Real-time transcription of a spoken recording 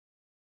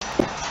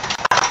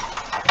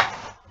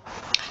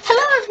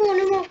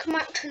welcome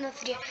back to another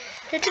video.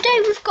 So today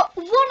we've got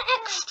one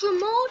extra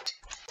mod.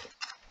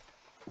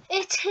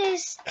 It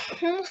is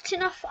not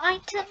enough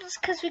items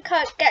because we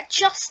can't get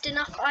just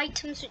enough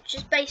items, which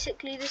is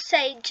basically the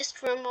same, just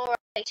for a more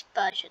updated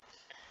version.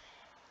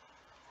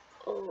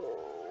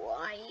 Oh,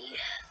 I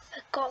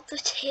forgot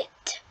that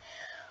it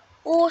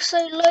also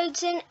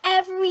loads in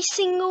every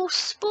single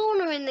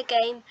spawner in the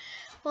game.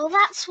 Well,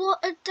 that's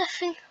what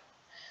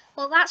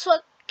that's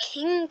what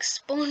King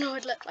spawner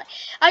would look like.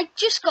 I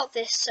just got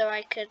this so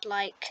I could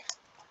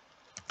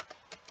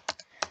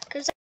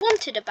because I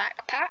wanted a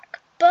backpack,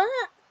 but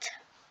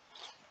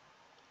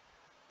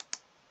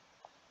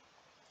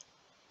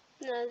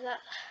no, that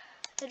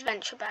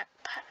adventure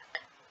backpack.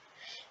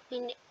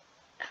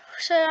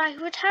 So I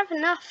would have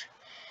enough.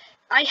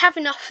 I have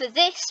enough for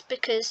this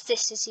because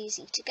this is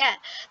easy to get.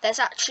 There's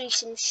actually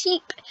some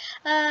sheep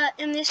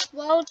in this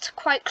world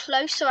quite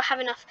close, so I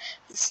have enough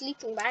for the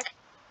sleeping bag.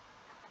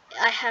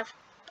 I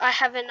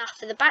have enough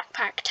for the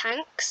backpack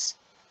tanks.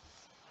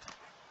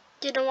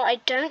 Do you know what I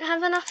don't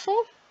have enough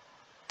for?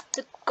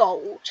 The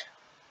gold.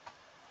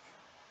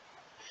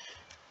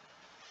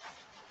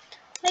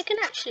 I can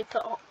actually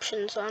put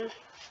options on.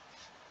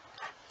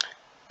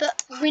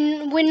 But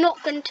we're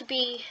not going to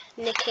be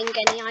nicking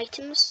any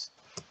items.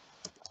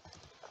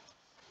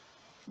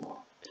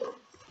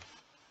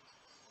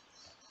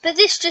 But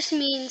this just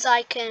means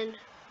I can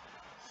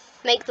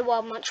make the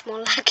world much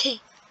more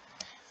laggy.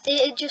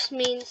 It just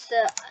means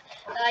that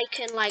I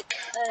can make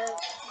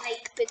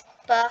Big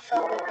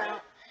Bertha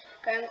without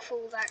going through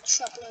all that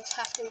trouble of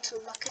having to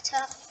look it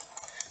up.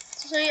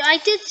 So I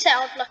did say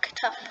I'd look it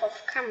up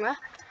off camera.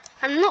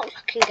 I'm not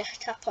looking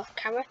it up off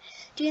camera.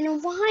 Do you know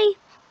why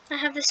I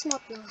have this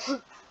mod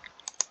now?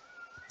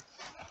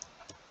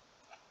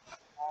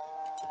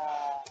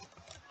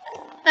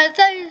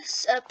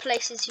 Those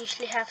places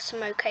usually have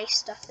some okay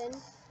stuff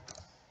in.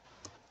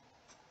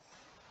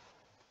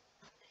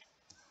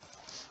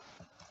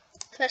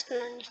 First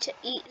thing I need to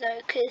eat though,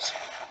 because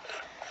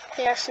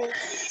there are some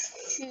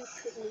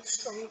stupidly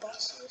strong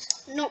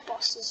bosses. Not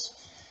bosses.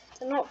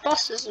 They're not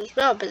bosses as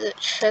well, but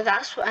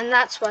that's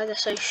why they're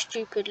so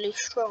stupidly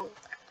strong.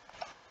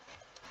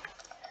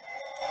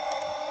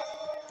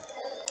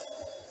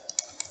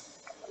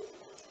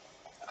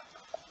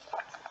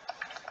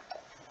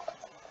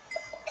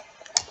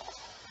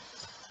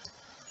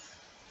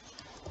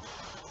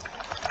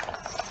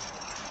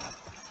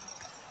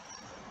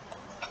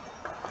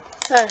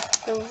 Oh,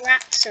 the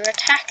rats are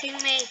attacking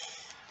me.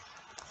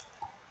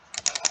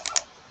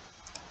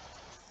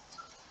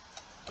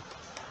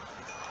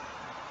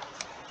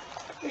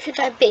 Where should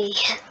I be?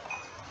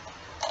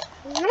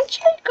 I've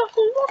actually got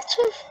a lot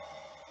of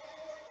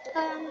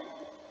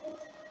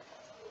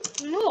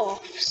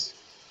morphs.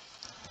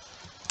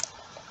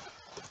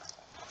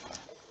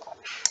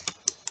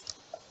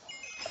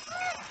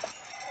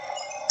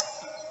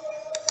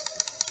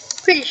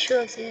 Pretty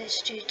sure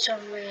these dudes are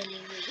really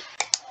weak.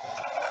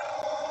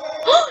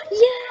 Oh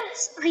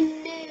yes, I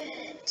knew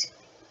it.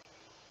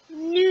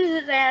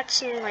 Knew that they had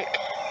some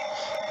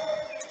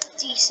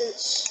decent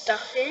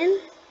stuff in.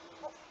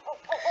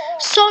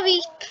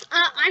 Sorry,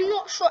 I'm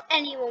not sure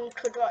anyone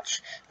could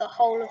watch the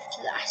whole of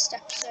the last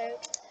episode.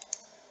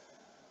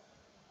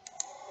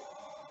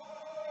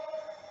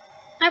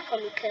 I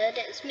probably could,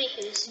 it's me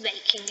who's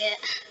making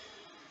it.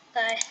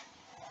 Though,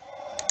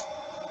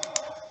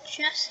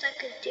 chest I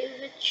could do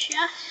with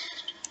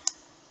chest.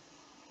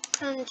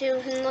 And do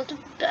another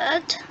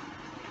bed.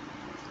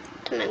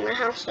 To make my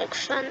house look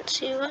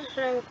fancy, what's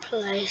there a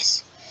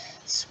place?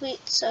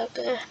 Sweet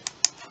sugar.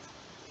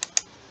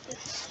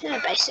 Yeah,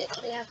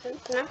 basically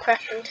haven't, but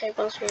crafting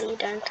tables really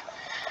don't.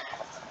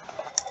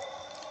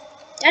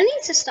 I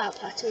need to start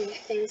putting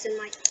things in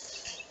my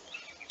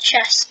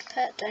chest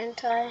pet,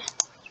 don't I?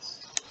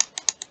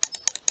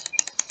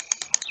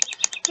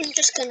 I'm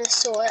just gonna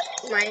sort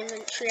my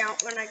inventory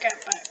out when I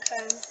get back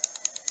home.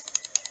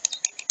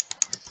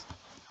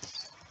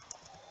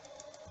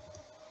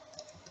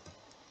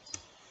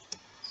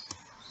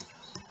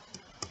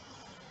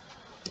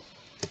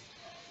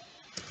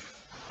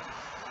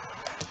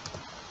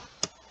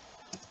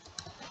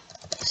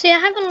 See, I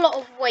have a lot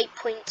of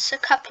waypoints, a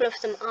couple of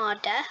them are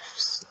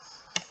deaths.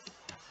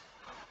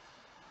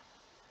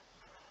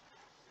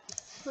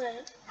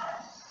 But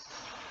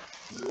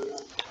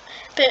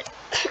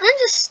I'm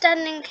just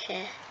standing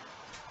here.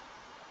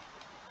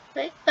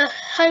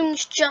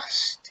 Home's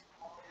just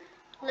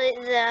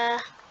like there.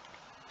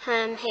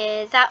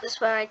 Here, that was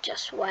where I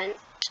just went.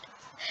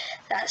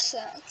 That's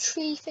a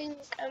tree thing,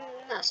 and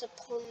that's a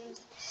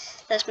pond.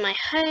 There's my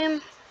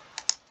home.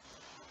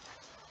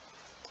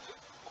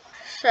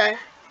 So,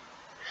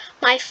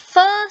 my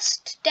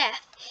first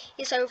death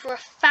is over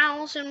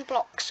 1,000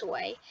 blocks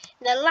away.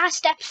 In the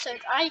last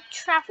episode, I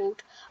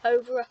travelled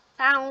over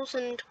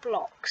 1,000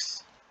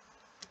 blocks.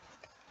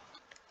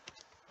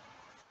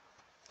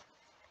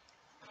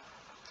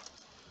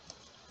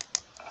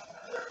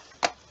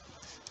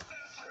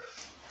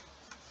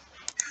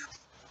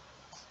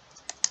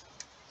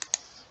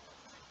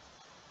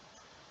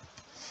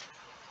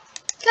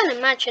 can't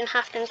imagine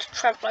having to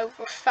travel over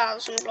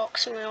 1,000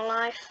 blocks in real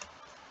life.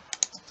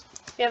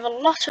 We have a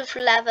lot of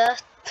leather.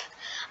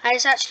 I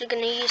was actually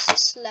going to use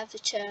this leather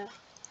to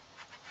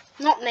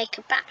not make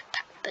a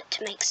backpack, but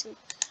to make some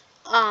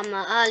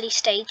armor, early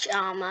stage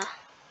armor.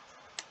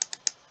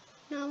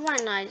 Now, why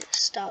not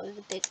start with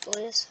the big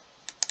boys?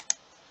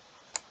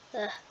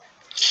 The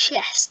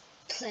chest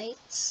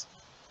plates.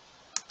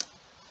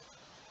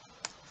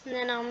 And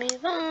then I'll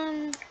move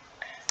on.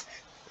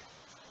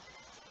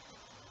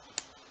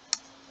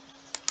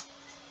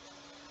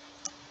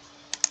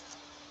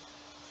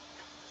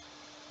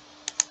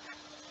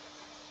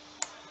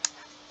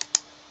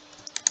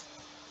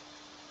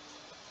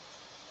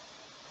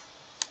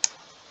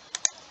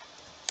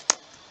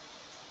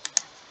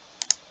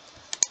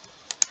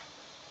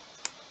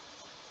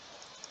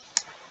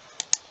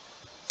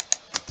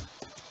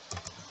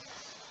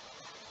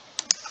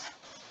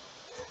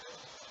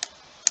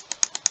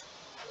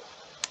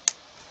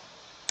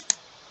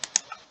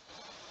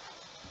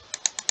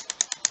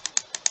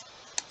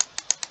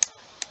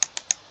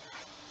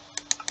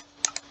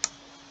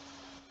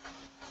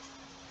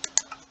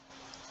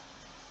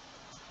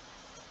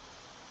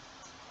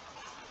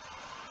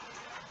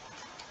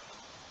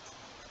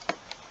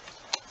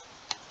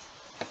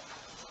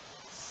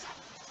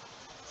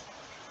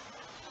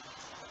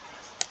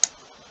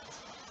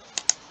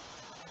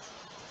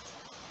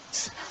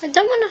 I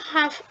don't want to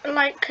have,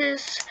 like,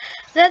 because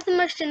they're the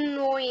most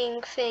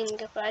annoying thing,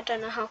 but I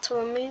don't know how to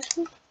remove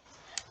them.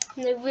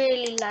 And they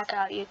really lag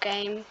out your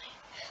game,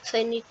 so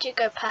you need to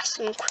go past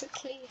them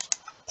quickly.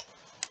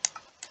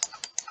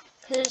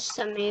 Because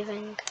they're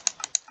moving.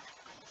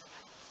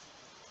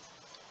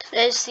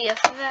 There's the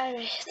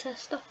very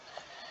stuff.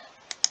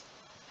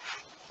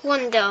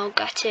 One day I'll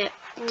get it,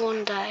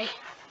 one day.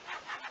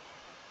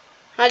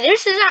 Now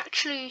this is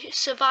actually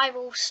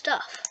survival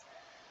stuff.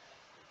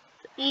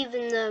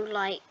 Even though,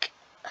 like,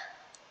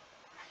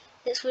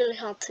 it's really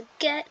hard to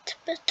get,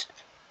 but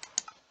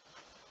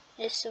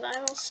it's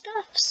survival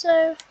stuff,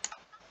 so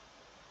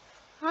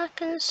I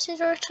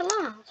consider it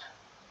allowed.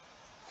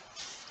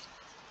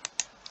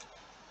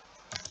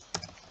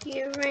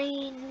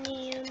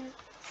 Uranium.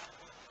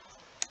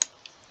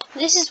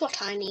 This is what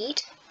I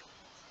need.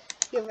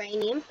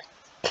 Uranium.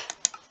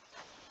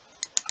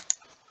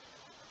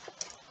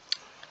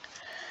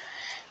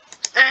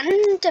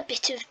 And a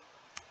bit of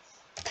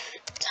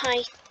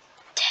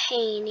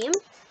titanium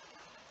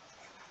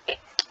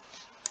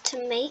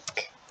to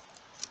make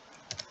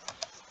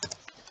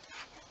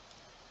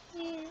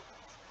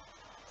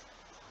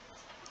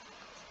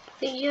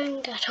the young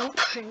adult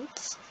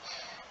prince.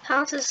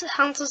 How does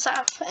that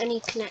have any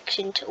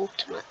connection to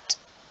ultimate?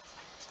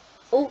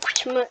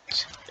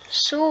 Ultimate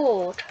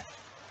sword.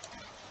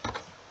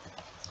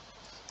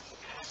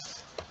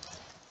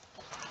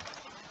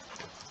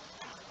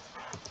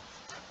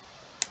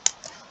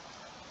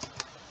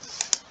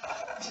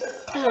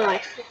 Oh, I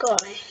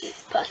forgot I keep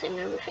putting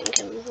everything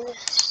in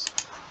this.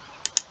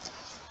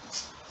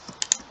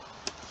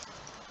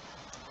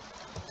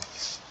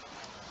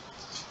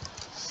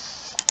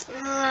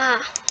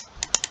 Ah.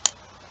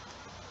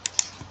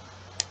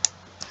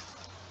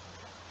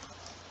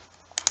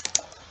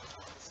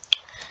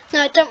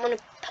 No, I don't want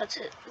to put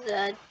it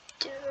there.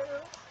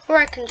 Or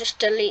I can just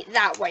delete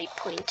that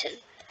waypoint and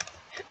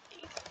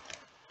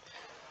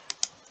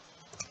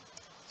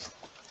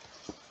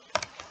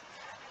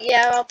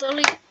yeah,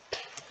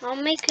 I'll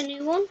make a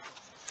new one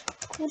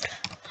called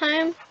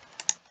home,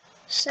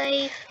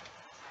 save.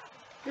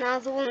 Now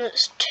the one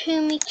that's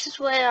 2 meters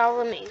away I'll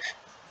remove.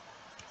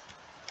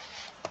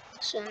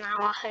 So now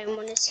our home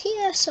one is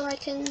here, so I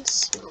can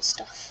smell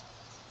stuff.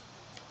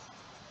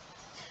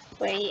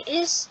 Wait,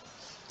 is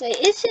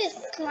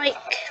it like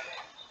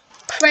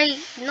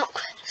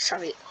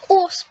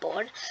ore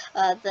spawn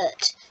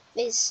that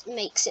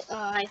makes it?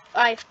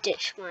 I've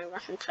ditched my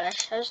rotten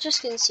flesh. I was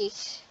just gonna see,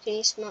 can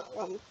you smell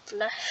rotten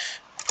flesh?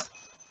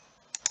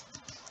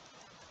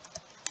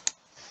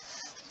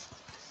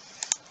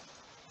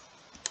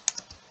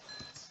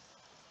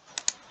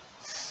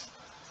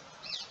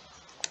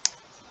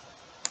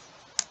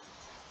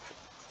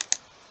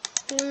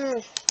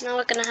 Now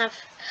we're gonna have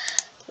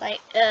like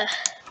now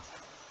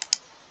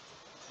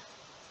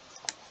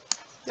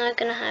we're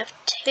gonna have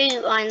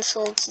 2 iron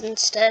swords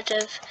instead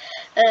of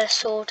a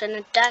sword and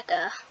a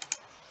dagger.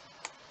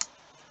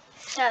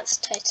 That's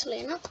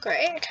totally an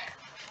upgrade.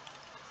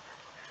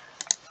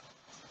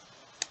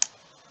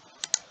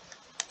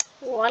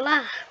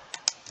 Voila!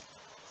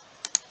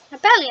 I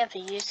barely ever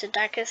use the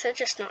daggers, they're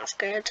just not as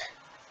good.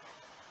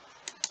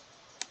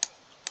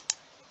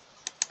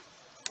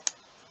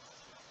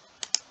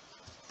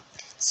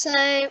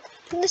 So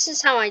this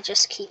is how I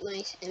just keep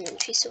my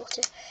inventory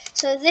sorted.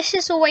 So this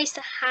is always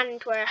the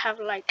hand where I have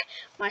like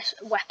my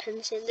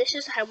weapons in. This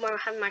is where I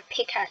have my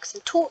pickaxe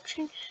and torch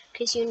in,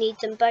 because you need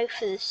them both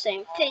for the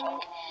same thing.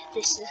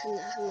 This is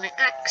my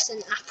axe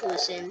and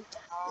apples in.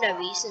 No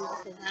reason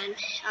other than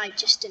I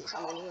just didn't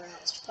have anywhere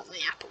else to put my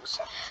apples.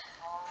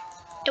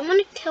 Don't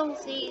want to kill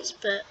these,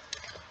 but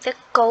they're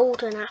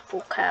golden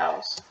apple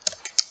cows.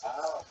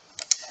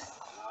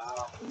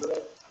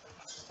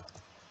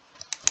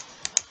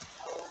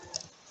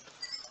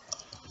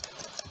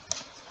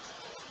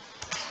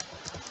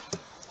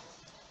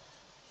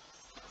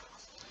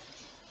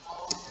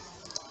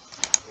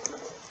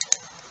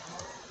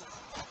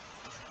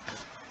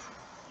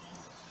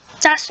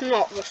 That's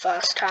not the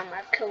first time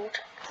I've killed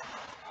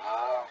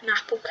an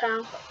apple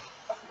cow.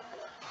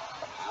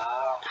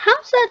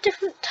 How's that a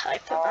different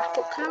type of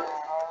apple cow?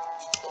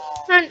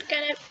 I don't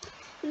get it.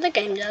 The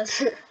game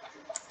does.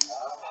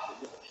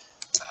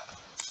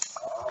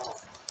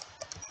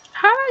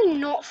 How have I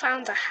not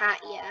found the hat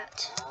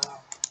yet?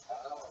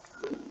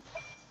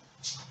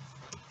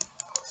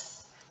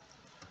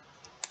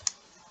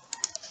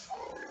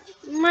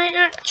 Might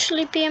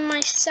actually be in my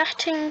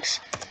settings.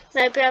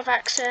 Maybe I've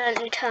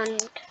accidentally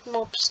turned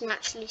mobs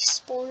naturally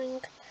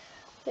spawning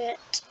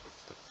bit.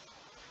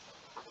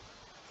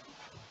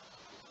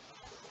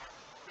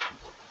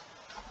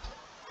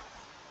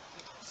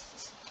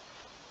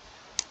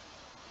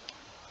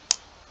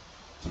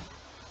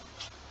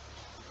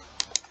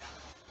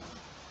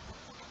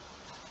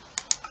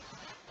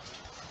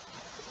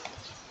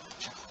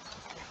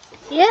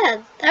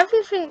 Yeah,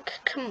 everything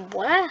can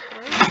wear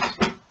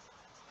hats.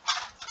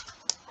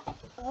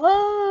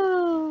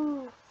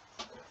 Oh.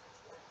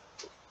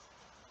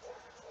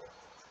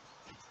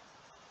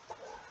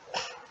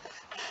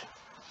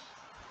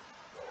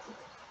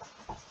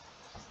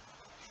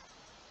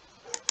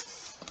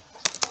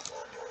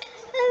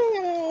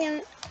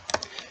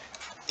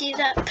 Do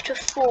that up to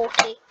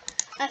 40.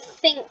 I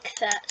think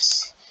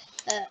that's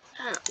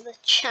the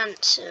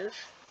chance of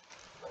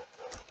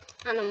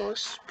animals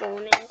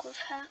spawning with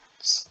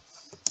hats.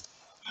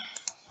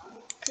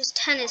 Because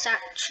 10 is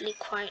actually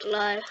quite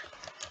low.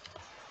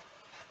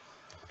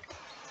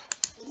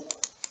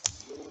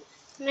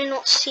 It may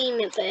not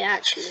seem it, but it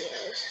actually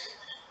is.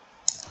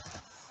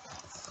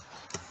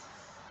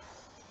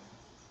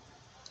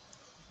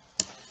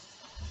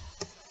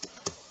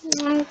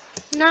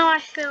 Now I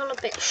feel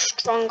a bit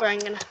stronger. I'm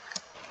gonna,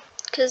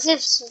 because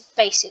this is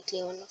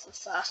basically one of the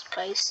first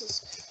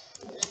places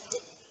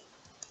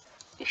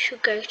you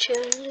should go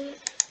to.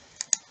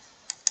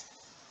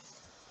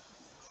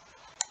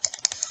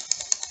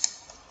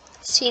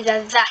 See,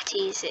 they're that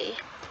easy.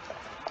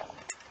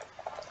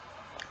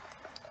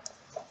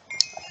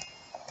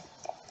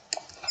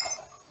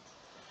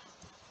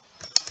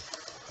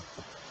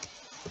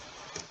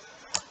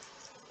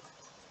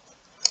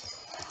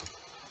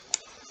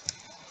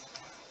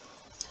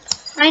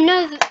 I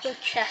know that the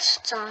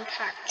chests aren't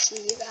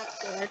actually that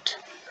good.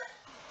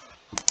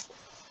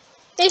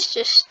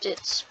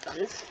 It's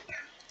fun.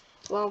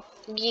 Well,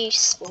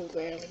 useful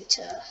really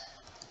to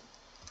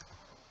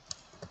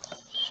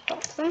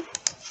stop them.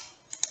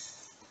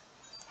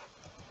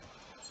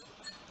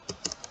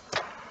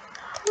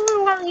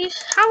 Oh,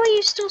 how are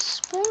you still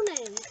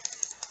spawning?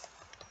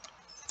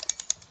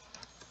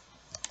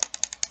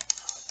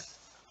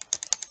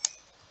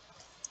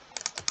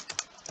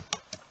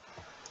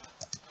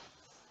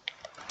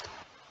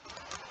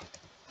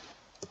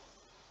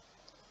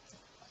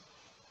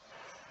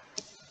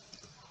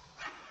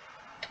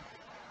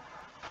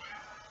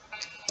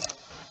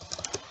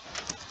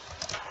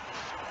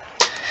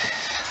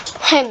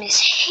 Home is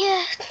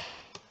here.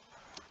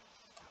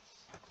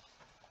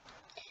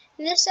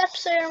 In this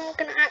episode I'm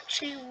going to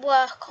actually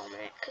work on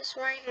it, because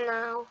right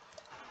now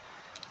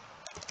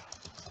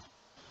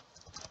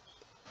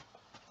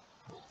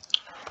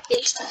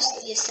it's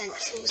just the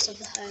essentials of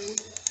the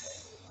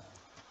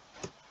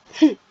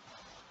home.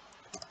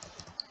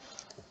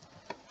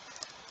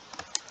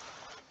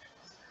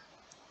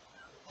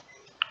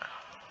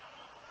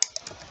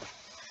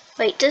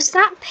 Wait, does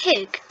that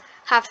pig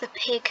have the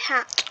pig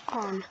hat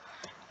on?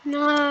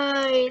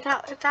 No,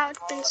 that would have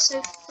been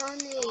so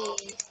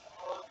funny.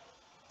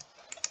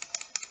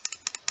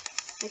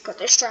 I got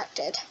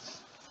distracted.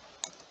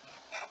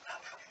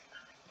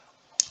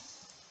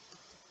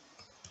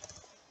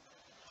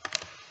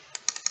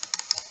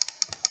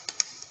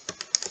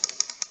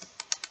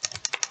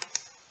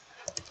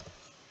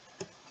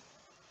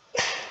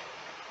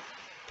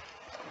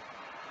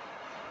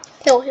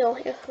 Heal, heal,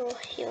 heal, heal,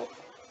 heal.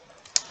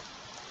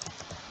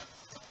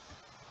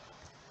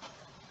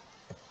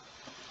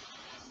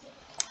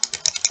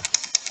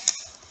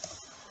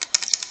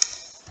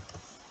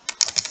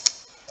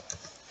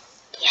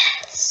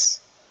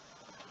 Yes.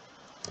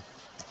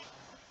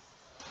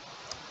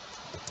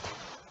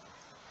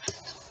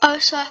 Oh,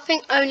 so I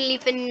think only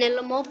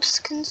vanilla mobs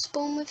can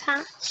spawn with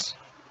hats.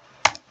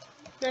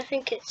 I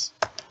think it's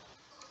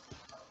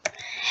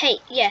H.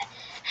 Yeah,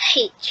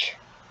 H.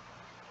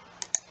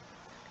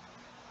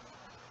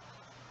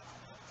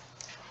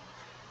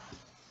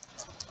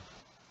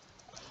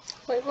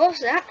 Wait, what was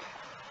that?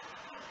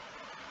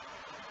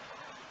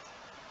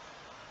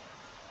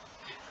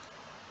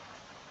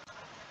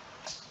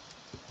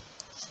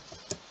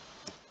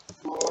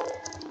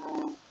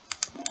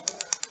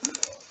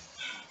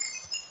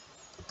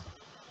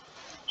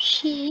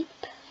 Sheep.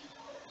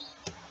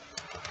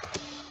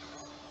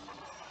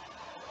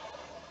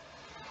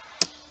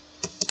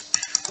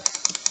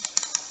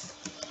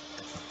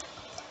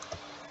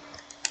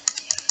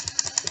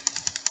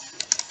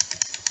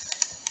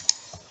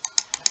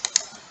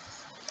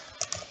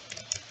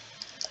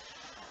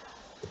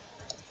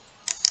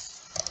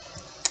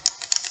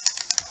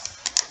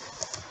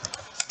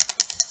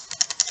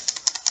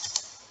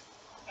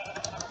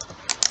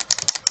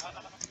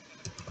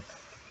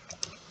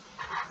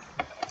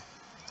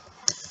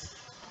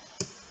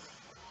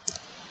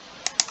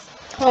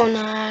 Oh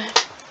no.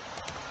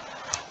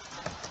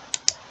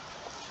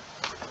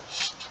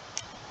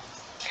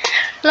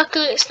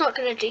 Luckily it's not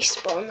going to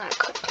despawn that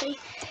quickly.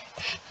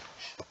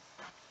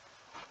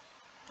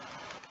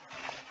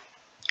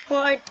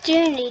 What I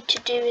do need to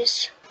do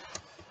is,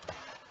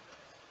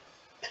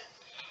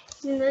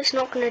 even though it's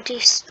not going to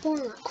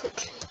despawn that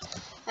quickly,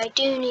 I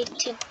do need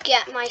to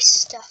get my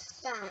stuff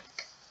back.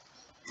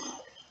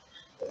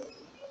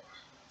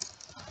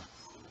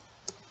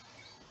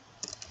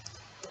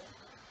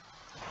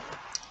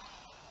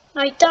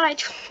 I died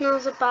when I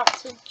was about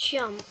to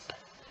jump.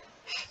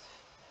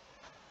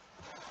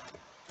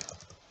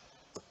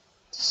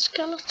 The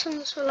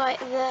skeletons were like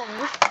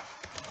there.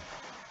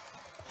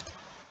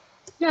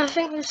 No, I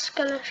think the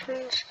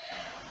skeletons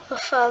were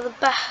further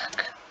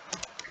back.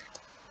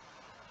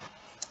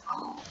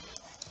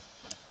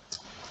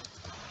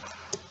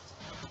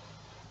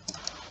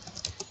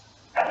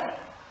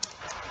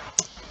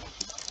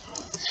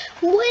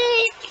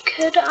 Where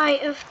could I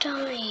have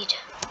died?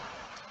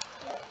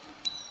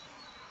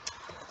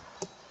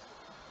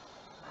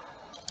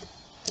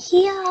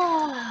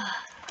 Yeah.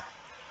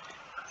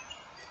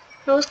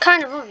 It was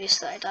kind of obvious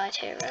that I died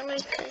here, really,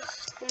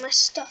 because all my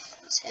stuff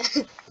was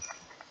here.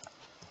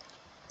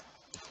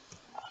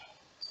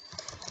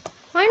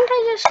 Why didn't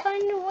I just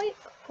find a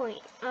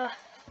waypoint?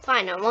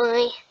 I know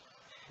why.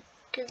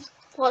 Because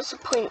what's the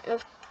point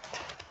of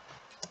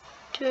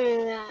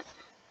doing that?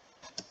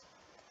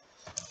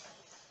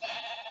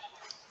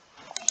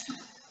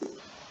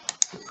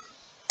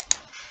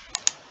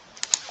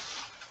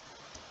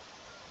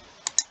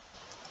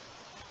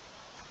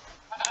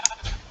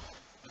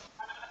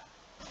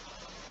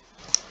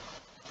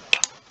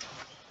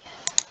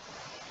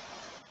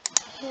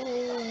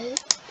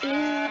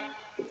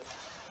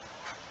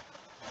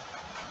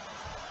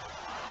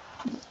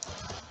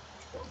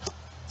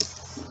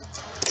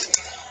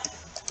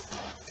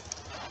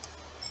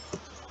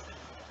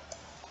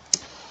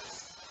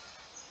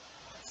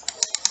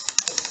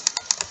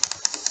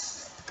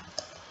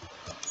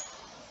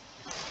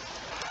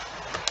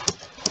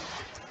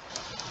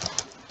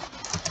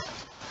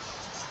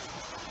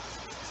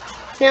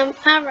 Now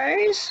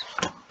arrows.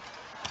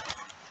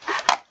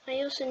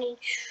 I also need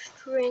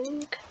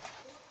string.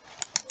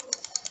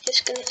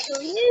 Just gonna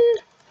kill you,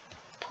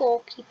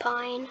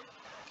 porcupine,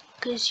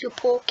 because you're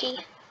porky.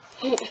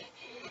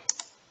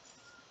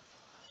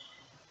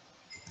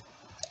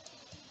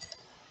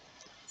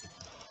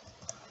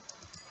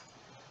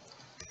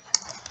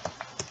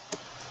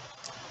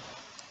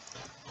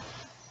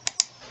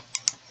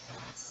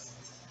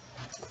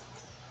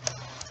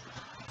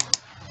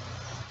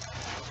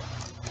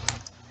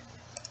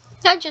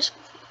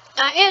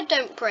 I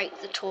don't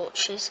break the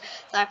torches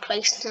that I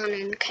placed down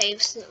in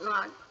caves that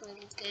aren't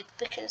really good,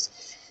 because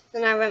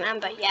then I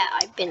remember, yeah,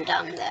 I've been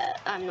down there,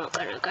 I'm not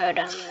gonna go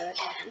down there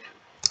again.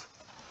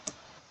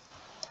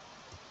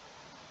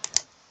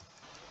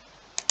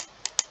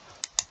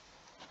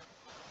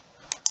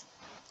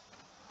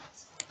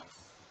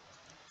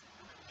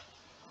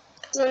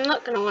 Because I'm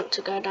not gonna want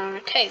to go down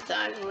a cave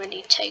that I've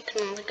already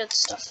taken all the good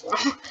stuff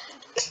from.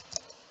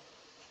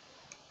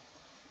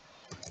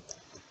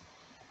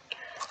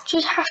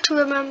 Just have to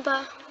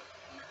remember,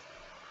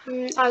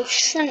 I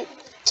shouldn't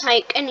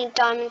take any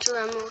diamonds or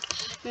emerald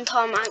until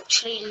I'm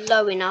actually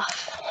low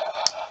enough.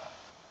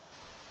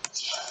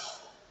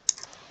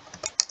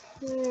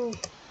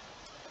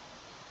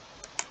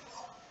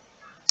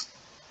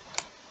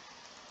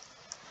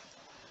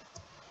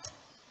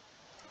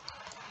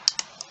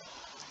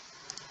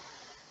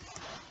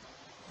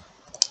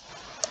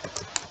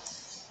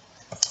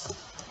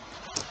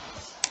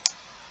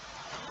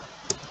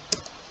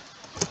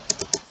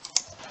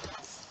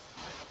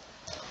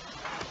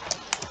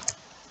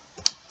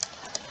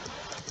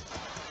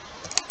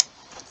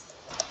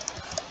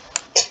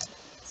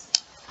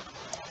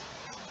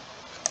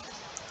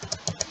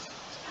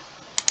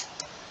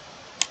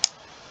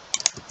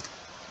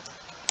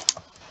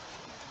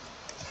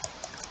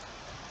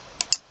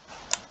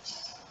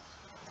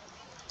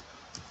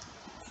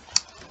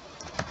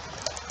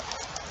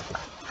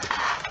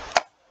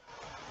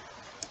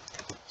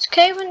 This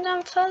cave went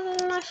down further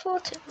than I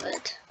thought it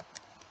would.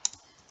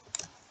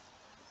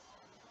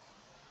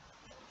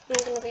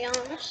 I'm gonna be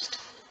honest.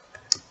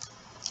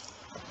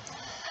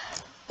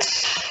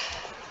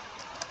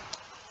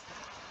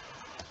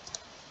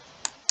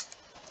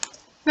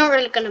 Not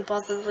really gonna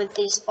bother with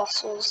these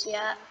fossils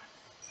yet.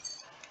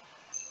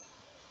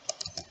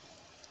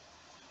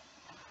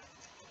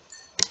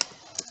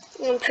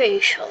 I'm pretty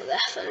sure they're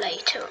for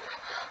later,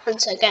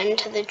 once I get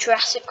into the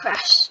Jurassic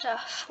Crash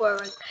stuff, where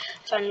I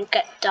finally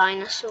get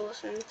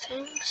dinosaurs and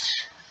things.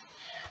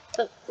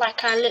 But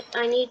like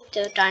I need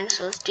the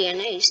dinosaurs'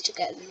 DNAs to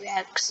get the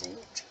eggs and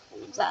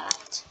all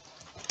that,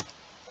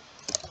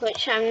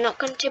 which I'm not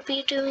going to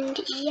be doing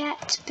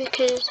yet,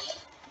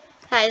 because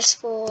that is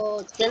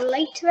for the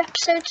later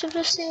episodes of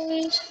the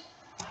series.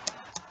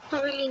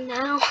 Not really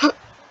now.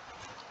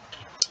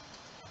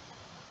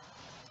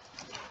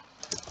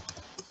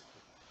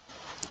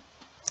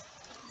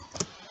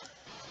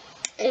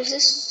 Is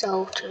this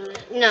salt?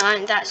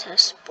 No, that's a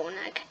spawn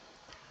egg.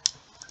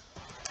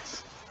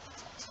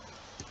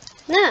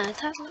 No,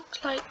 that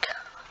looks like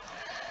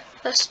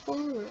a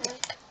spawn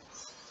egg.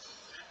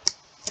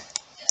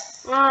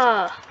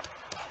 Ah,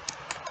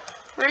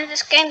 why is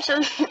this game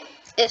so...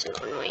 It's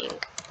not annoying.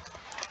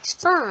 It's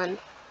fun.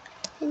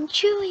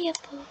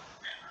 Enjoyable.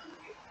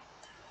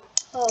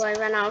 Oh, I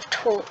ran out of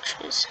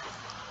torches.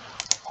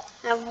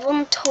 I have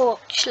one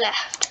torch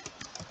left.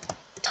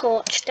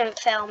 Torch, don't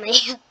fail me.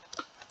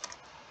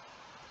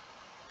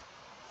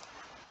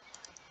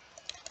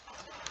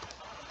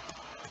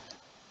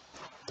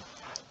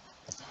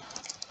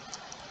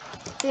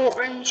 Well,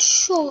 I'm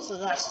sure that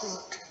that's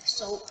not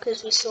salt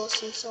because we saw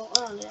some salt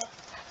earlier.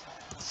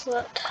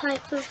 What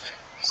type of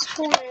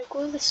spawn egg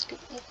will this be?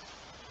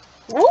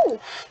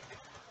 Wolf!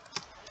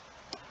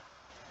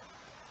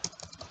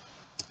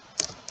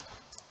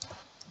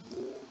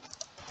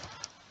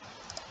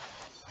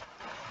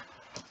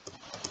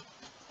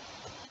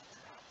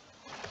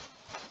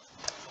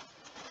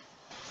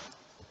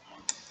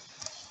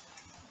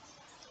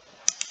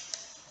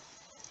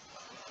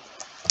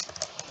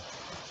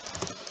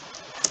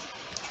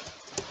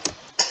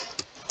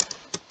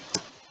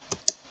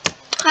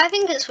 I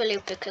think it's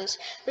really because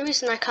the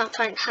reason I can't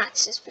find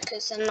hats is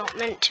because they're not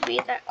meant to be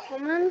that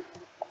common.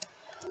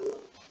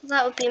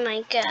 That would be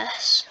my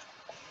guess.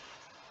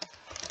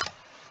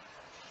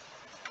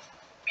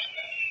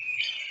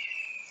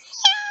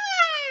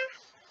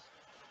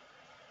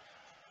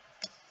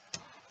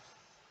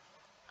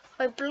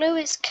 Oh, blue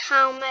is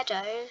Cow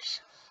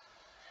Meadows.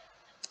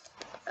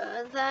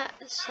 That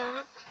is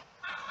that.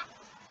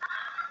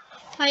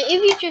 Like,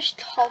 if you just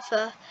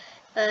hover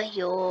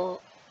your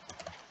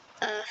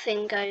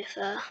thing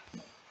over,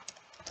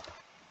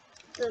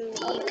 then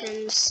you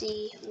can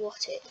see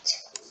what it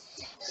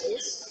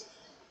is.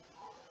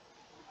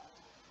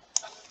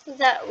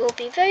 That will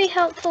be very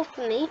helpful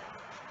for me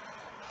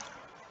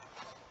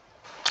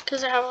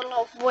because I have a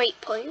lot of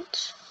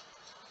waypoints.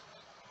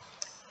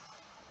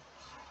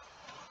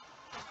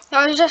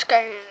 I was just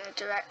going in the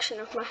direction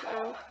of my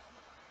home.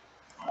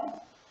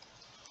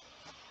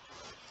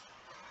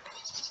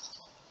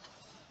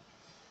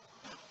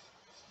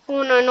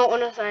 Oh no, not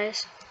one of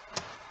those.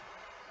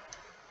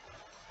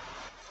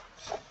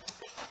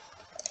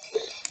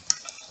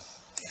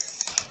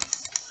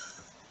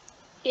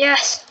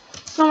 Yes!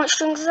 How much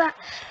string is that?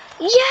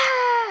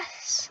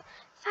 Yes!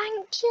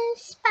 Thank you,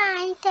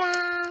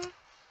 Spider!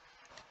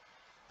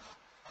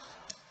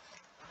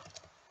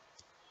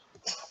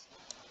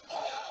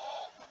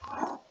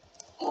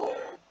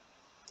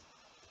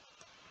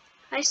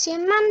 I see a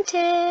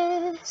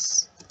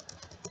mantis!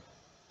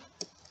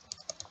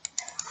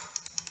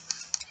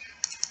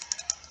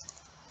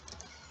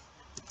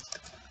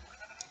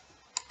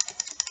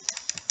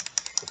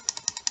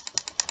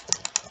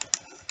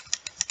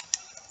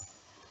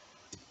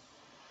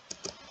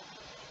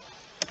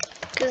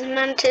 Because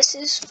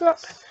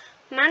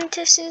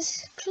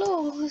mantis's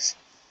claws.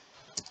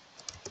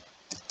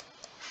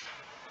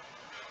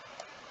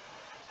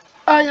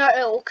 Oh no,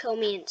 it will kill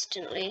me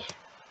instantly.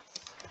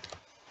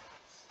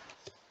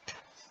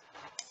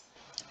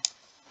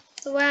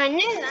 The way I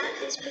know that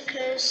is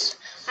because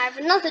I have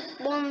another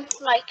one,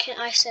 like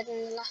I said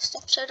in the last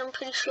episode, I'm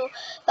pretty sure,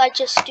 that I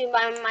just do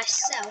by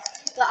myself.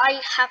 But I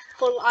have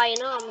full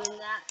iron armor in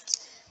that,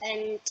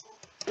 and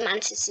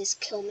mantises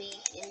kill me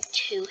in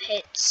 2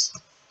 hits.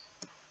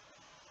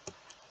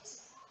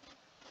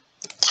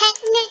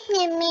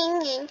 Technically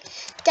meaning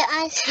that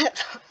I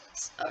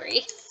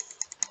sorry.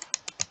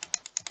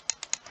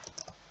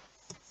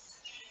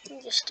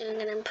 I'm just doing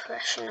an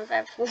impression of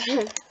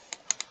everyone.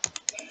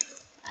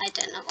 I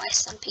don't know why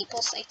some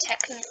people say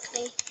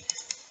technically.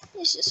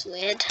 It's just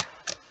weird.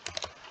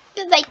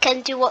 But they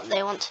can do what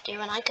they want to do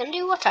and I can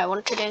do what I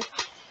want to do.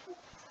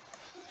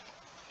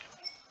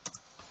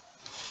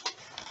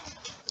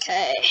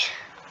 Okay.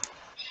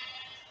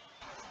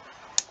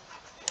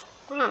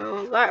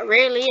 Wow, that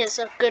really is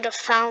a good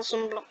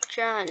 1,000 block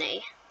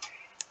journey.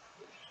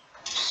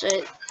 So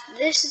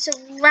this is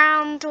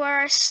around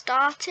where I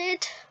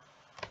started.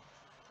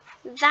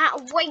 That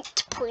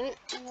waypoint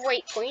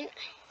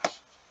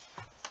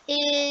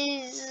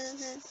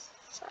is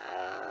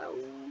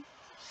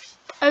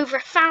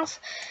over 1,000.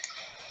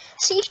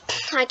 See,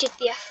 I did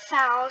the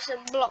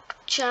 1,000 block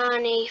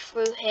journey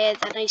through here,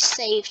 then I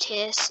saved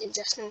here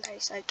just in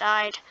case I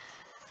died.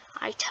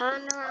 I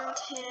turned around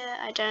here,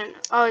 I don't,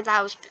 oh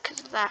that was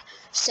because of that,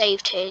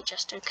 saved here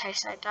just in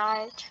case I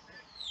died.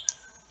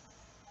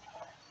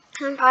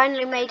 And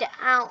finally made it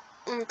out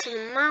onto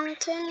the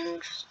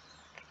mountains.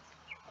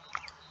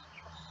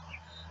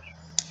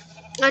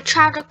 I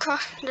travelled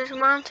across the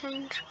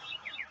mountains.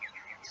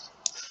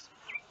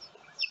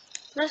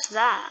 What's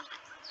that?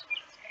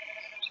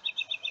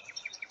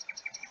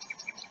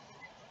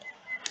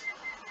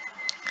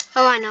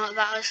 Oh, I know what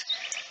that was.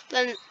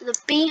 Then the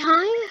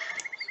beehive.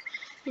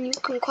 And you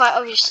can quite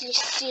obviously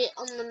see it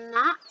on the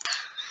map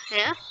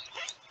here.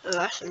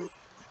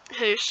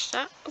 Who's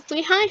that? A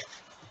beehive?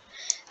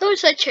 It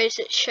also shows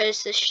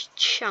the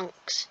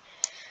chunks.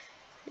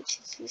 Which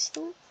is this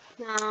one.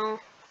 Now,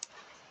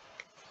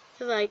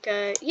 if I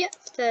go, yep,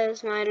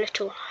 there's my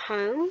little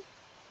home.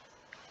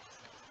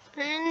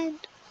 And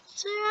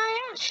so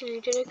I actually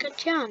did a good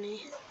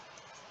journey.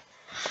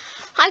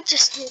 I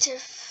just need to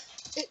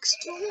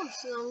explore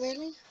now,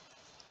 really.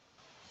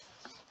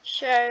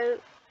 So,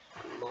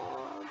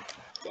 mob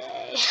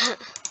day.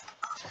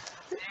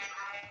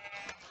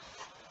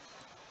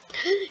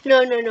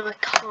 No, I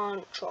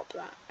can't drop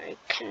that. I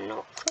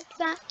cannot drop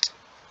that.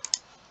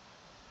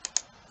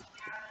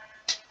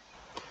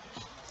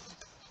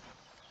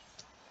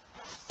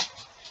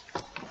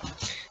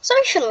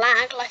 Sorry for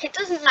lag, like it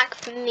doesn't lag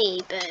for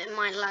me, but it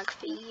might lag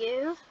for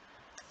you.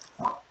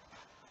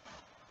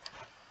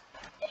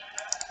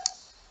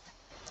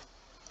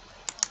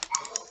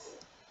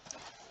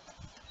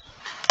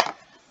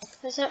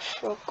 Where's that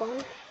frog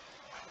gone?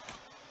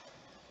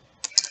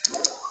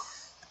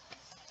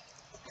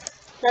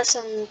 That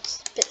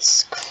sounds a bit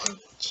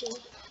scrunchy.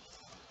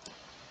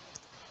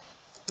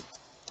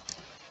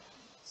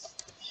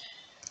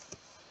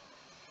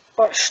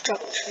 What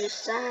structure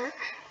is that?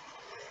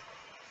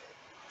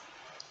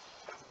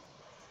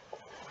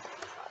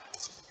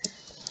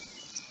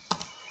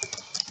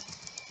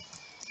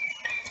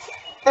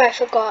 Oh, I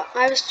forgot.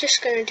 I was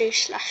just going to do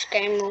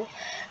 /game or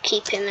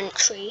keep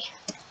inventory.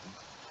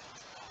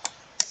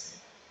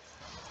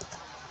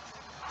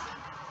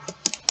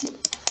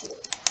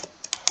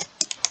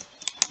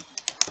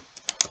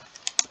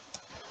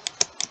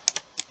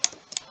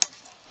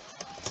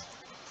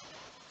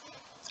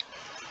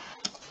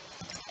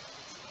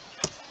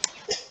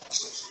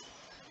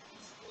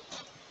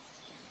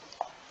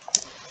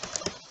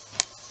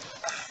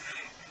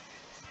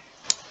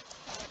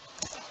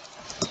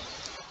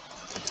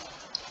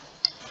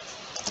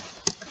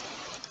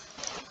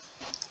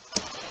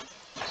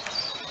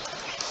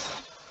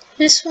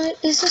 This one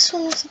is this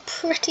one with a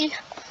pretty.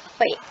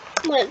 Wait,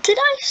 did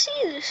I see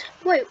this?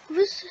 Wait,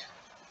 was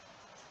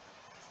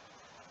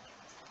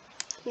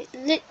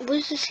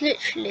this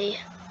literally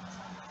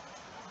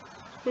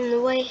on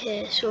the way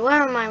here? So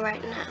where am I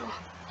right now?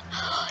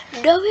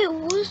 No, it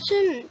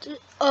wasn't.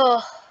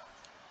 Oh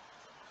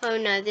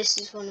no, this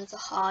is one of the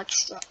hard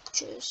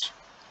structures.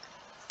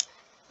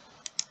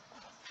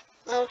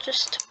 I'll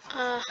just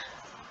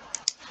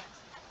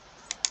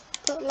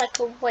put like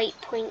a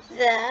waypoint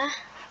there.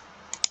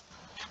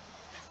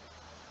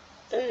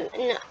 No,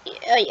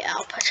 oh yeah,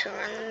 I'll put it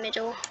around the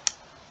middle.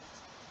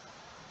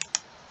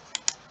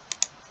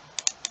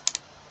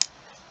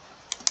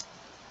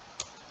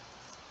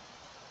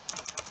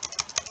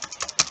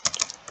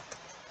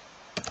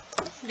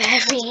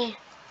 Very,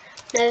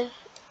 no,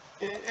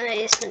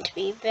 it's meant to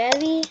be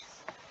very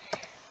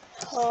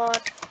hard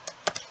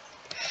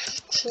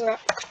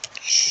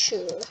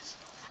structure.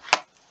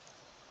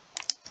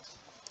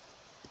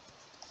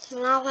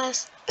 So now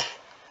there's a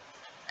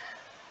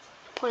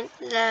point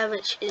there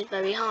which is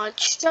very hard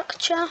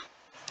structure.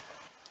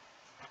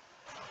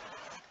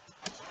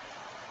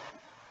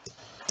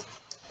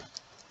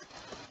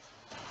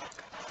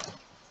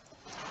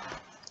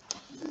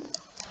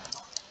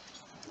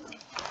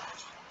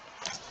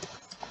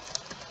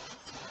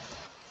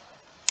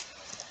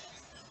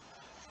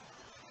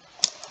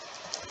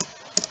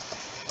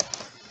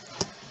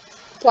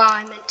 Wow,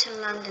 I meant to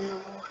land in the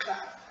water.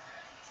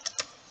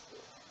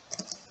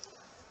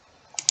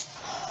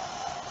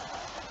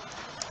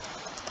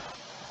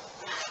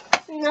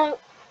 No.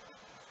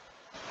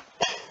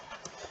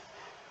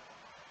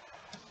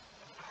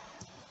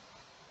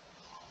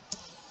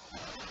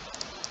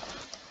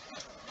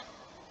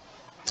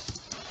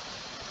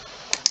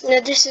 No,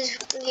 this is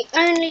the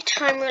only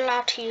time we're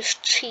allowed to use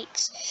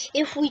cheats.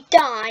 If we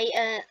die,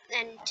 and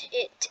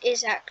it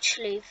is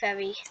actually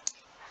very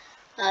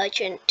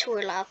urgent, we're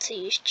allowed to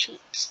use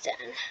cheats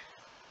then.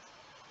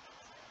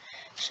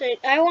 So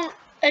I want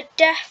a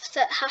death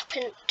that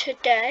happened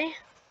today.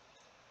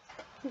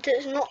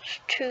 That's not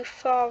too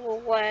far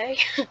away.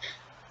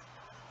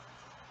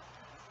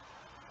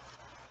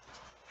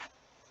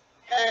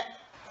 I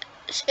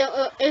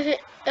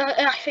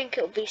think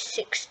it'll be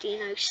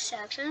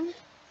 1607.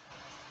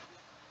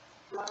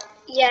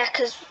 Yeah,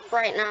 because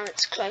right now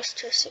it's close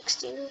to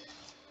 16.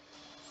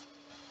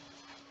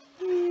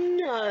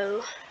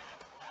 No.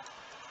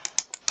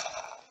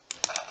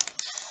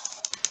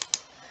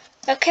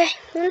 Okay.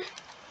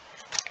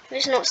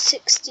 It's not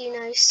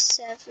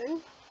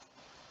 1607.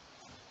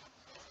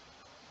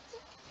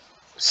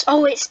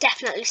 Oh, it's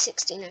definitely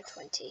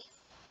 1620.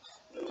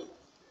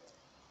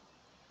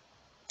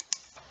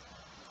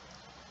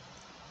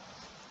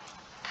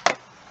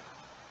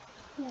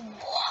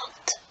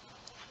 What?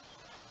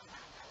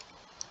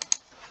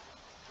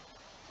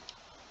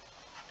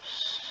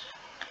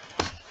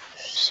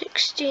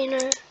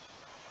 16.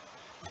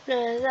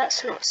 No,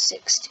 that's not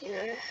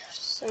 16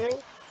 something.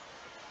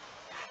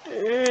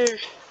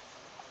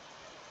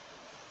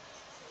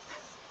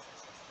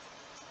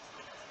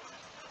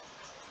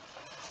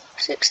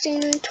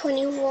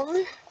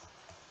 1621.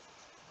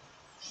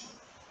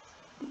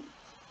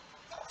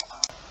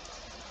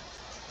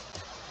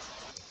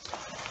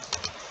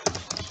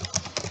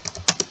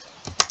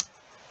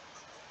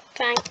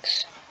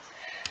 thanks.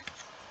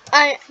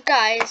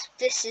 Guys,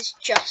 this is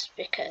just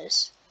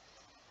because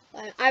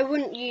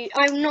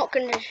I'm not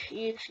gonna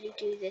usually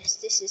do this.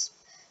 This is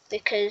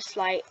because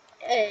like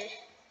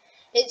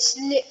it's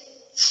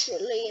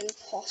literally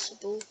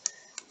impossible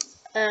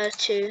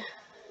to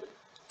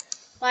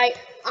like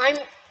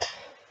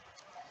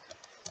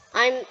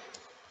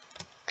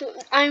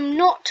I'm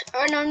not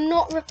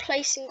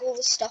replacing all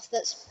the stuff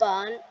that's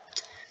burnt,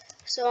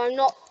 so I'm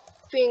not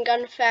being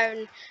unfair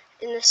in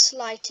the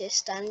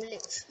slightest.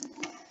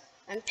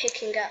 I'm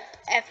picking up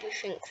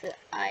everything that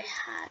I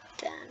had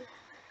done.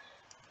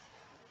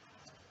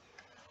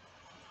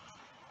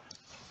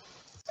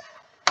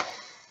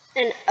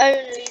 And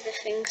only the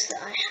things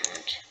that I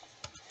had.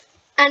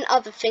 And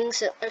other things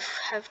that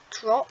have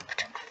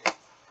dropped.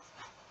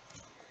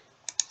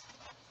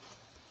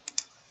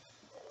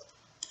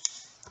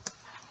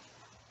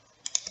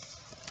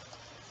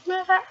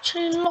 I've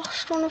actually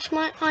lost one of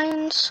my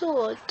iron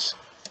swords.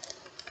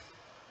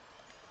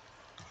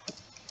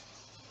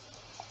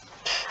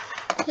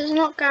 It's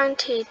not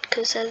guaranteed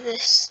because of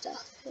this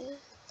stuff here.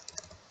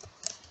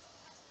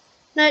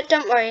 No,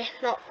 don't worry,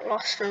 not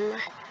lost on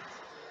my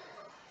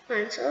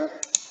iron sword.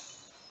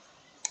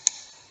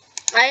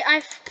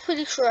 I'm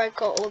pretty sure I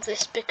got all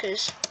this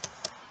because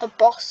a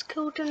boss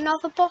killed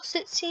another boss,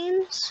 it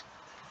seems.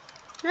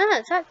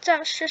 No,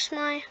 that's just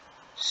my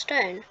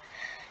stone.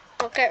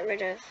 I'll get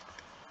rid of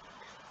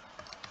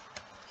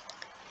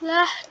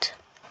that.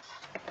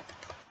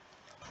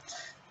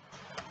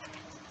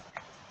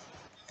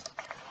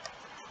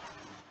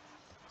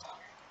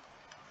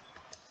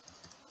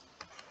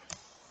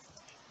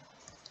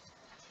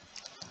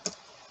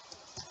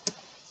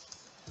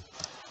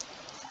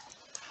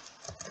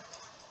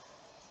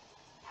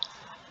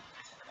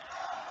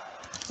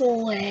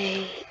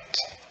 Wait.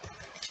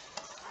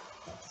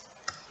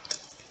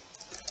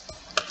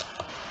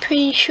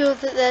 Pretty sure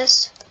that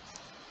there's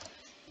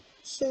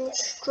some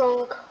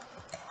strong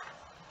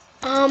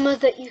armor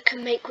that you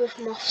can make with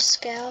moth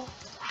scale.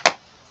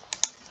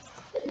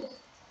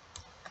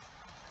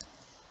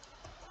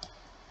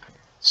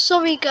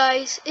 Sorry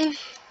guys,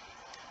 if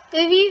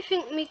you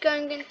think me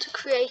going into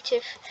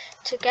creative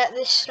to get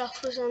this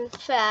stuff was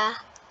unfair,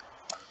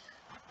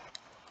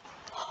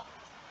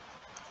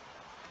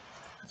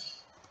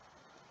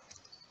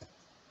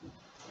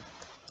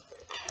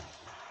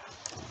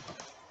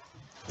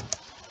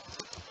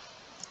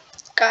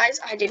 guys,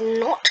 I did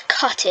not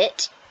cut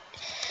it.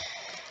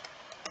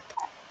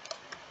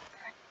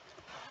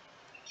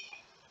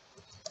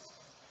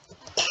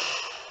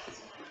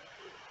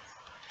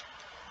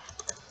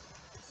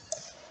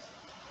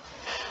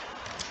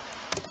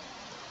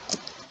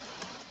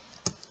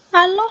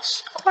 I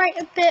lost quite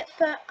a bit,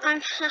 but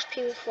I'm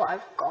happy with what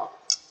I've got.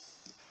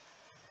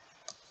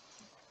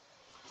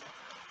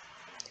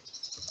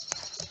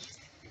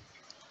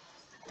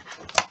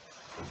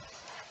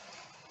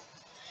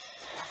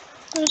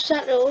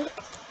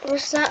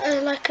 Was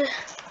that like a...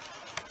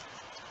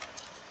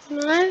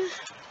 No?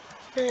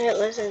 No, it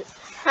wasn't.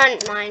 I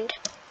don't mind.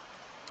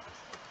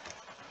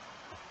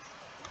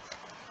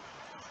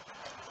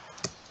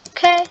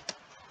 Okay.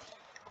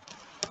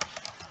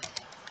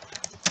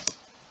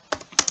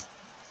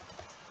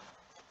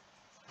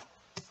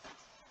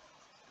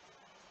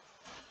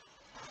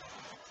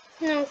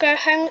 Now go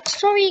home.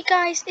 Sorry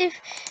guys,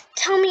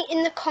 tell me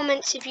in the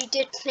comments if you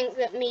did think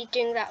that me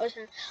doing that was...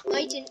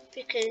 I didn't,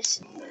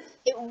 because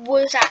it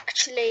was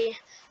actually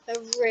a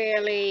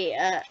really,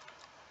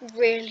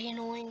 really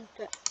annoying,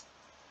 but...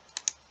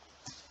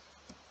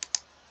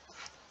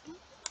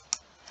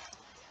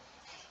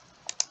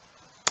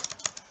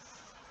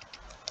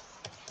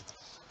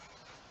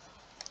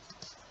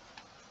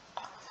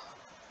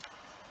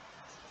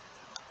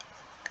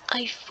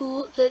 I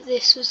thought that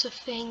this was a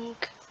thing.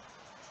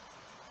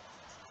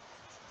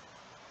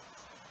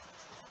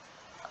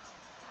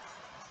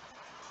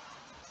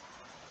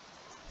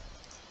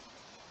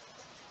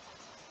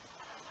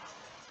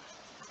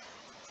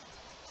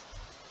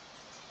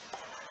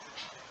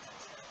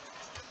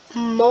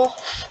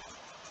 Moth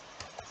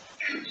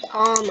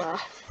armor.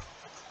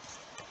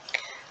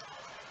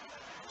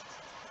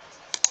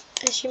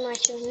 As you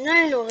might have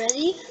known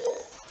already,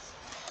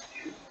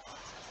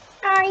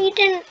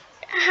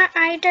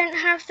 I don't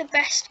have the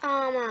best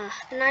armor,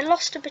 and I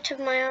lost a bit of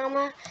my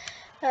armor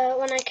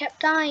when I kept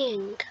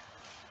dying.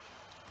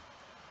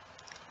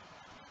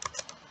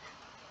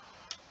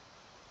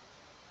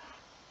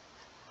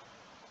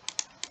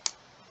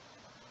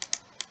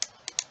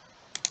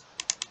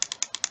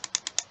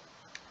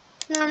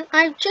 Now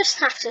I just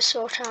have to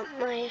sort out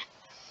my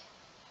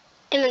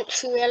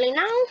inventory really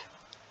now.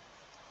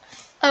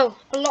 Oh,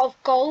 a lot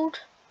of gold.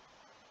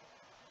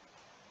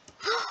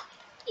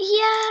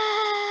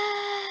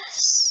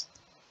 Yes!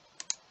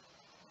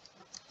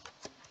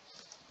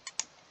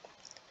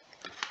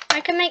 I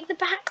can make the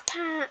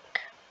backpack.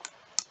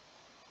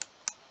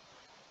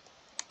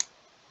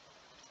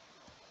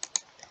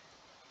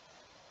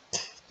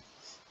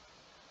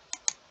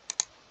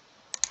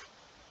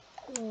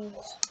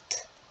 What?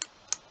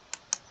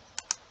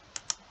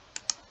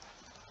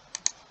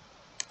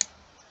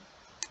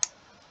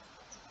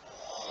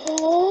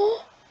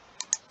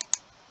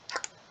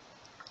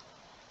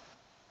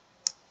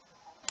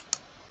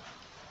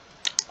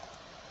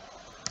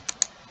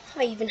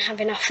 I even have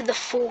enough for the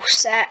full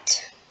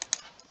set.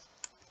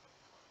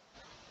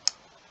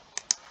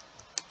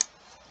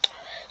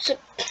 So,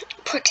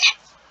 protect.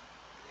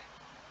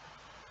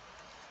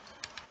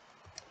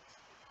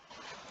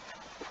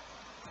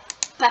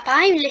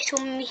 Bye-bye,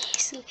 little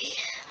measly.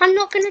 I'm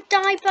not going to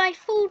die by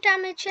full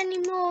damage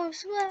anymore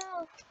as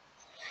well.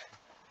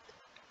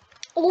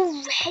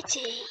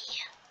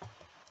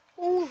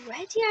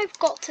 Already I've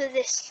got to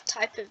this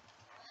type of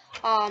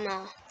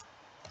armor.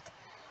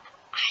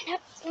 I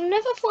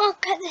never thought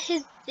I'd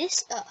get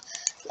this up.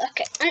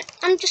 Okay,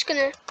 I'm just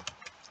gonna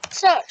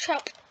search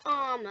up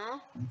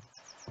armor.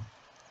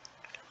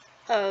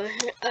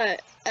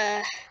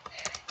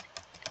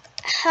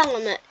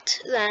 Helmet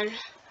then.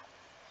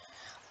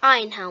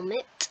 Iron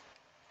helmet.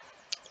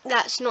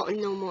 That's not a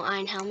normal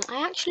iron helmet.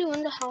 I actually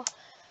wonder how.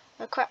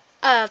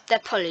 They're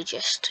probably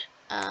just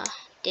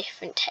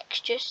different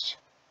textures.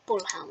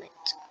 Bull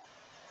helmet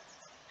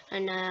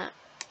and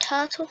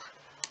turtle.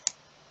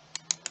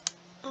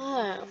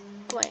 Oh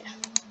wait.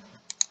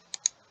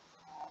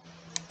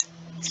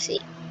 Let's see.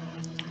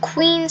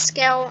 Queen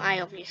scale.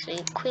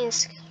 Queen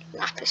scale.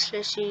 Lapis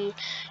lazuli.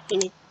 You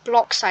need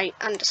blocks. I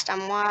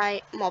understand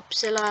why.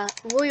 Mobzilla.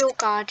 Royal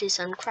guard is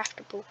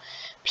uncraftable.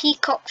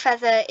 Peacock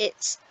feather.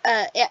 It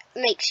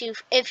makes you.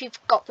 If you've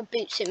got the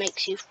boots, it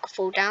makes you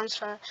fall down.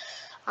 So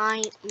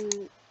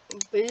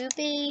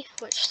ruby,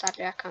 which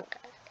sadly I can't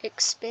get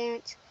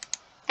experience.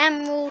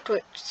 Emerald,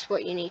 which is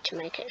what you need to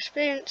make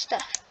experience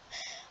stuff.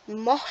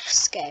 Moth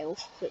scale,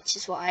 which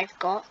is what I've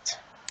got.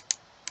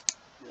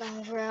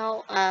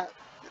 Lavrel,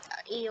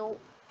 eel,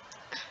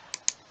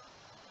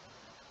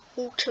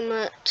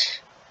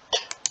 ultimate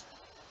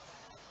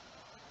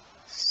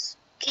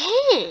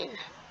skin.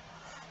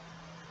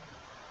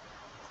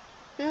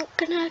 I'm not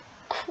gonna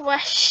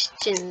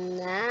question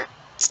that.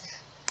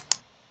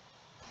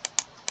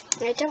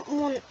 I don't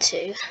want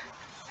to.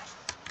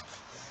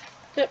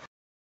 But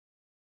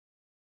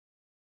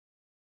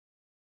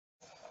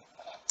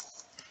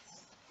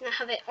I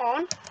have it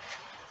on.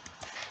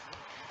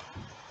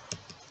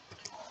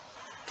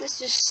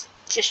 This is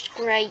just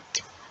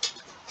great.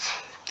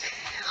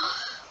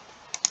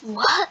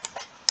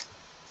 What?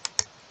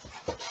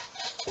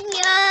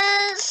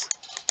 Yes!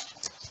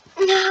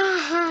 Now I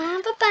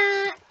have a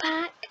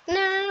backpack. Now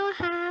I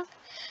have.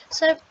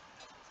 So,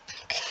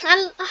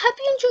 I hope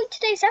you enjoyed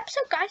today's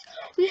episode, guys.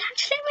 We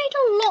actually made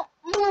a lot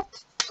more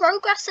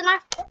progress than I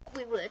thought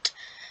we would.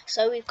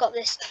 So we've got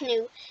this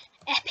new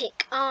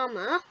epic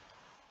armor.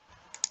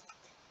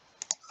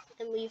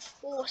 And we've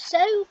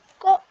also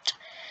got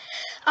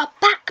a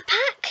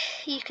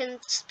backpack. You can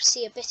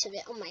see a bit of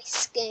it on my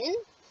skin.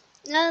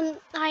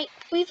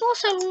 We've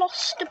also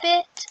lost a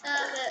bit,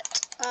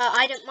 but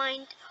I don't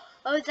mind.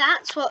 Oh,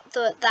 that's what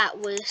that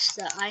was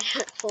that I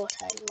thought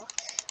I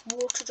lost.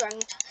 Water dragon.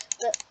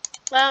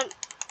 But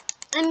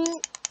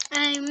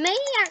I may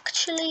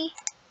actually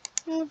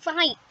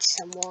invite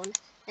someone,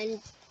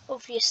 and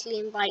obviously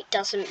invite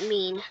doesn't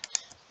mean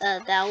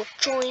they'll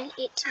join.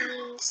 It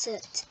means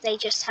that they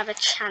just have a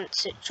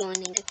chance at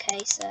joining.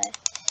 Okay, so I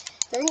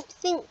don't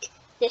think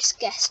this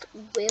guest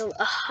will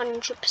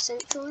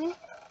 100% join,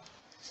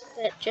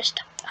 but just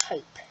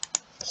hope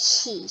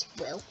he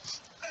will.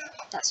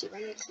 That's your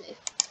only clue.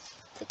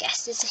 The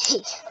guest is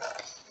he.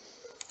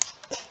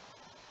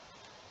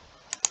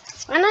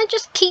 And I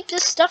just keep the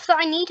stuff that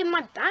I need in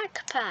my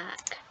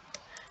backpack.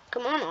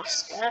 Come on,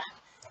 Oscar.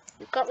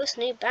 You've got this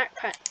new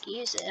backpack.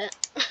 Use it.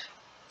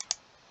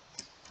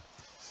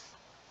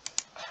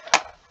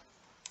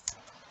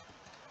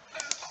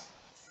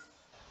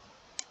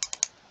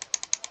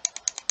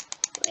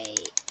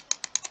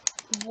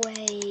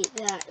 Wait,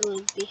 that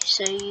would be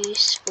so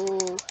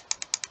useful.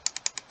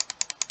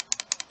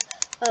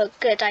 Oh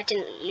good, I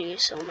didn't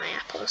lose all my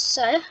apples.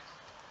 So,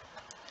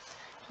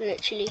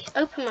 literally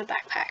open my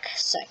backpack.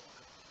 So,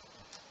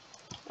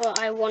 what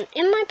I want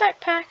in my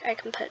backpack, I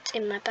can put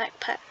in my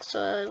backpack.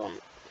 So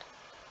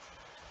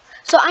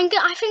I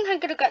think I'm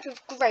gonna get the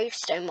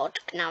gravestone mod.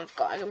 Now I've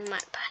got a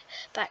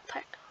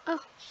backpack.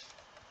 Oh,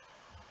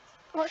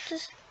 what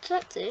does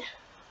that do?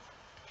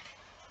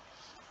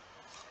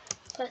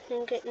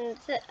 Putting it in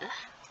there.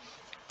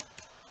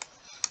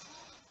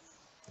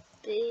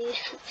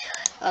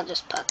 I'll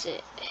just put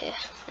it here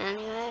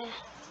anyway.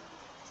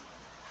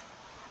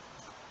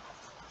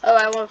 Oh,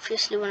 I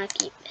obviously want to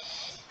keep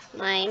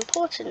my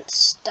important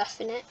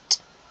stuff in it.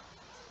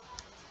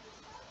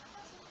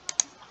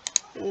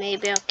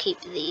 Maybe I'll keep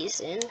these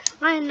in.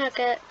 Iron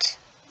nugget.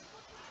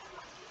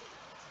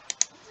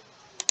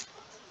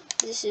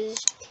 That's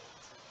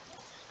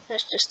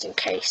just in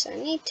case I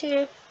need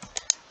to.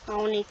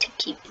 I'll need to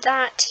keep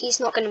that. He's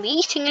not going to be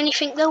eating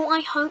anything though,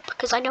 I hope,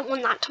 because I don't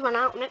want that to run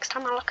out next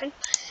time I look in.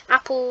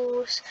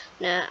 Apples.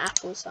 No,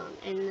 apples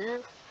aren't in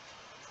there.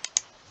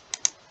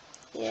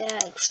 Yeah,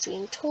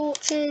 extreme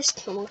torches,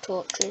 normal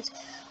torches,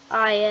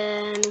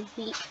 iron,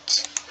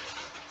 wheat.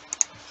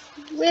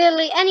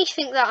 Really,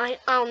 anything that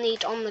I'll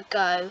need on the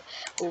go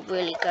will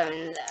really go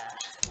in there.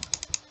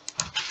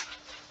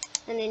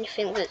 And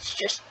anything that's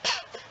just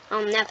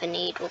I'll never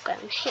need will go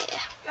in here.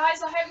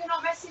 Guys, I hope you're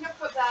not messing up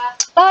there.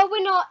 Oh,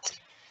 we're not.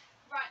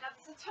 Right, now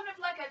there's a ton of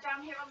Lego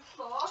down here on the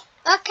floor.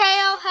 Okay,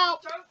 I'll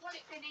help. Don't want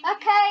it thinning.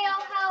 Okay,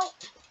 I'll help.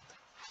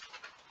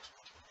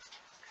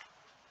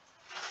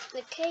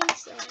 Okay,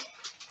 so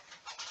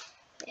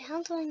wait,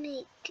 how do I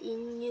make a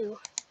new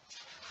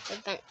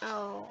event?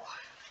 Oh,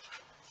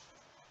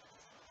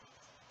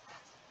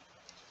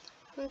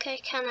 okay, I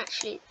can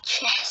actually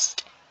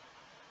chest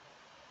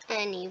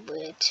any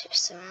wood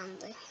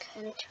surrounding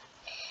and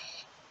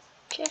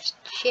just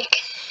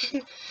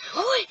chicken.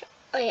 Oh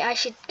wait, I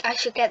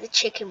should get the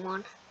chicken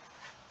one.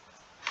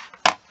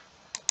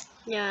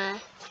 Yeah,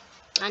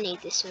 I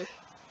need this one.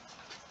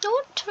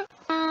 Don't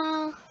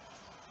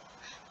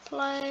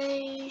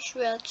place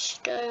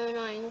redstone.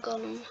 I ain't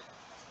gonna.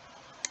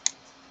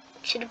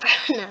 Should have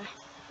been no.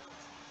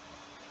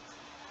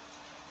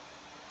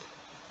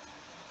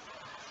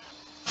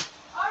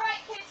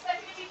 Alright kids, they're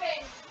going to be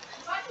bin.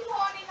 Thank you for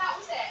warning, that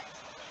was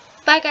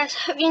it. Bye guys,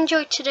 hope you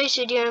enjoyed today's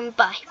video and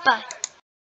bye.